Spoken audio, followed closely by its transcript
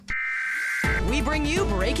We bring you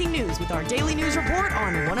breaking news with our daily news report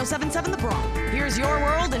on 1077 The Bronc. Here's your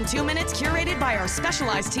world in 2 minutes, curated by our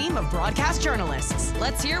specialized team of broadcast journalists.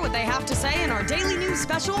 Let's hear what they have to say in our daily news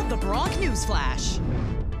special, The Bronc News Flash.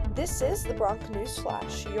 This is the Bronc News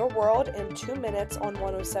Flash, your world in 2 minutes on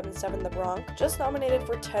 1077 The Bronc, just nominated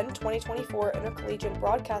for 10 2024 Intercollegiate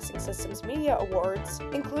Broadcasting Systems Media Awards,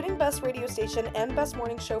 including Best Radio Station and Best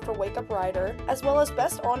Morning Show for Wake Up Rider, as well as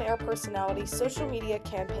Best On-Air Personality Social Media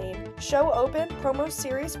Campaign, Show Open, Promo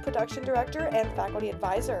Series Production Director, and Faculty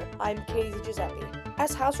Advisor. I'm Kadie DiGiuseppe.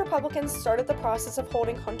 As House Republicans started the process of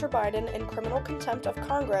holding Hunter Biden in criminal contempt of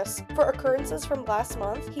Congress for occurrences from last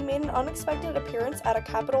month, he made an unexpected appearance at a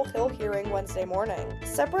Capitol Hill hearing Wednesday morning.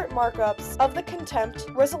 Separate markups of the contempt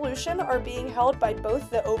resolution are being held by both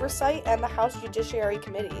the Oversight and the House Judiciary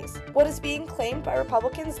Committees. What is being claimed by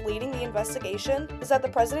Republicans leading the investigation is that the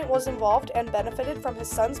president was involved and benefited from his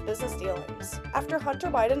son's business dealings. After Hunter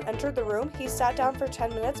Biden entered the room, he sat down for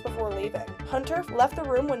 10 minutes before leaving. Hunter left the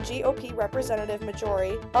room when GOP Representative Majority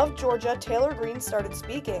of Georgia Taylor Greene started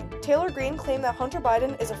speaking. Taylor Greene claimed that Hunter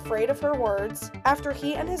Biden is afraid of her words after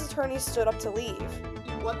he and his attorneys stood up to leave.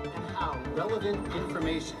 What and how relevant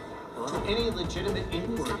information to any legitimate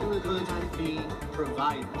inquiry could be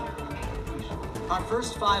provided. Our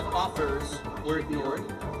first 5 offers were ignored,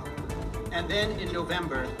 and then in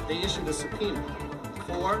November they issued a subpoena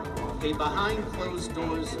for a behind closed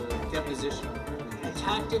doors deposition, a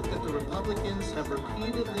tactic that the Republicans have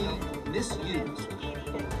repeatedly misused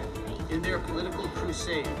in their political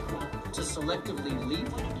crusade to selectively leak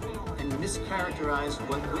and mischaracterize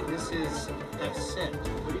what witnesses have said.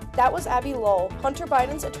 That was Abby Lowell, Hunter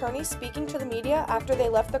Biden's attorney, speaking to the media after they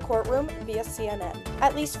left the courtroom via CNN.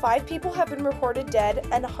 At least 5 people have been reported dead,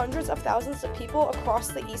 and hundreds of thousands of people across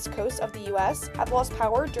the east coast of the U.S. have lost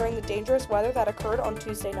power during the dangerous weather that occurred on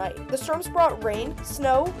Tuesday night. The storms brought rain,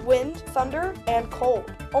 snow, wind, thunder, and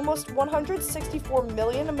cold. Almost 164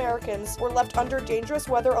 million Americans were left under dangerous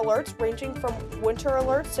weather alerts ranging from winter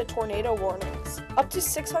alerts to tornado warnings. Up to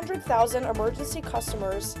 600,000 emergency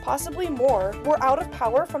customers, possibly more, were out of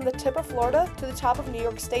power from the tip of Florida to the top of New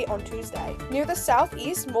York State on Tuesday. Near the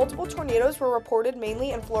southeast, multiple tornadoes were reported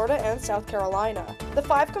mainly in Florida and South Carolina. The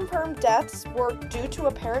 5 confirmed deaths were due to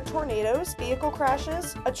apparent tornadoes, vehicle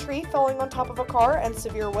crashes, a tree falling on top of a car, and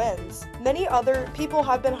severe winds. Many other people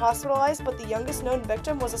have been hospitalized, but the youngest known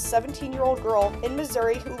victim was a 17-year-old girl in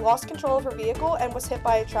Missouri who lost control of her vehicle and was hit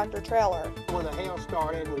by a tractor trailer. When the hail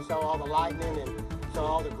started, we saw all the lightning and saw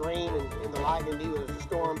all the green and the lightning knew it was a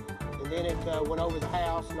storm. And then it went over the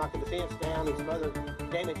house, knocking the fence down, and some other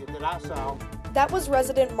damage that I saw. That was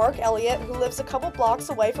resident Mark Elliott, who lives a couple blocks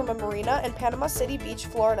away from a marina in Panama City Beach,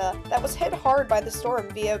 Florida, that was hit hard by the storm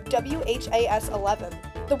via WHAS 11.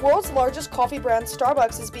 The world's largest coffee brand,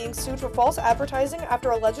 Starbucks, is being sued for false advertising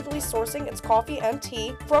after allegedly sourcing its coffee and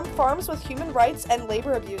tea from farms with human rights and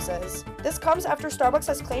labor abuses. This comes after Starbucks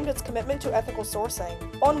has claimed its commitment to ethical sourcing.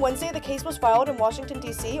 On Wednesday, the case was filed in Washington,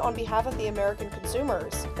 D.C. on behalf of the American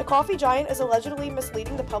consumers. The coffee giant is allegedly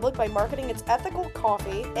misleading the public by marketing its ethical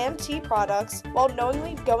coffee and tea products while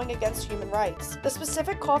knowingly going against human rights. The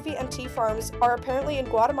specific coffee and tea farms are apparently in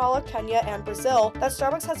Guatemala, Kenya, and Brazil that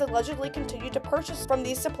Starbucks has allegedly continued to purchase from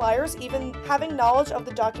these suppliers, even having knowledge of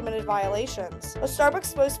the documented violations. A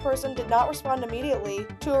Starbucks spokesperson did not respond immediately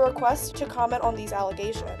to a request to comment on these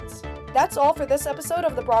allegations. That's all for this episode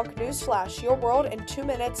of the Bronc News Flash, your world in 2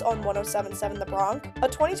 minutes on 1077 The Bronc, a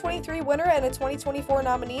 2023 winner and a 2024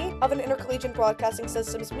 nominee of an Intercollegiate Broadcasting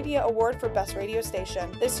Systems Media Award for Best Radio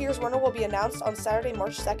Station. This year's winner will be announced on Saturday,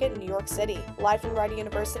 March 2nd in New York City. Live from Rider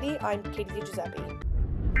University, I'm Kadie DiGiuseppe.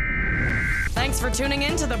 Thanks for tuning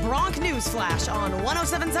in to the Bronc News Flash on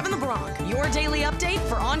 1077 The Bronc, your daily update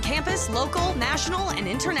for on-campus, local, national, and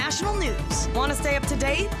international news. Want to stay up to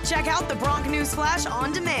date? Check out the Bronc News Flash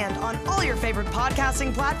on demand on all your favorite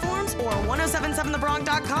podcasting platforms or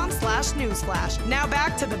 1077thebronc.com/newsflash. Now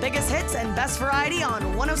back to the biggest hits and best variety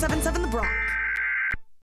on 1077 The Bronc.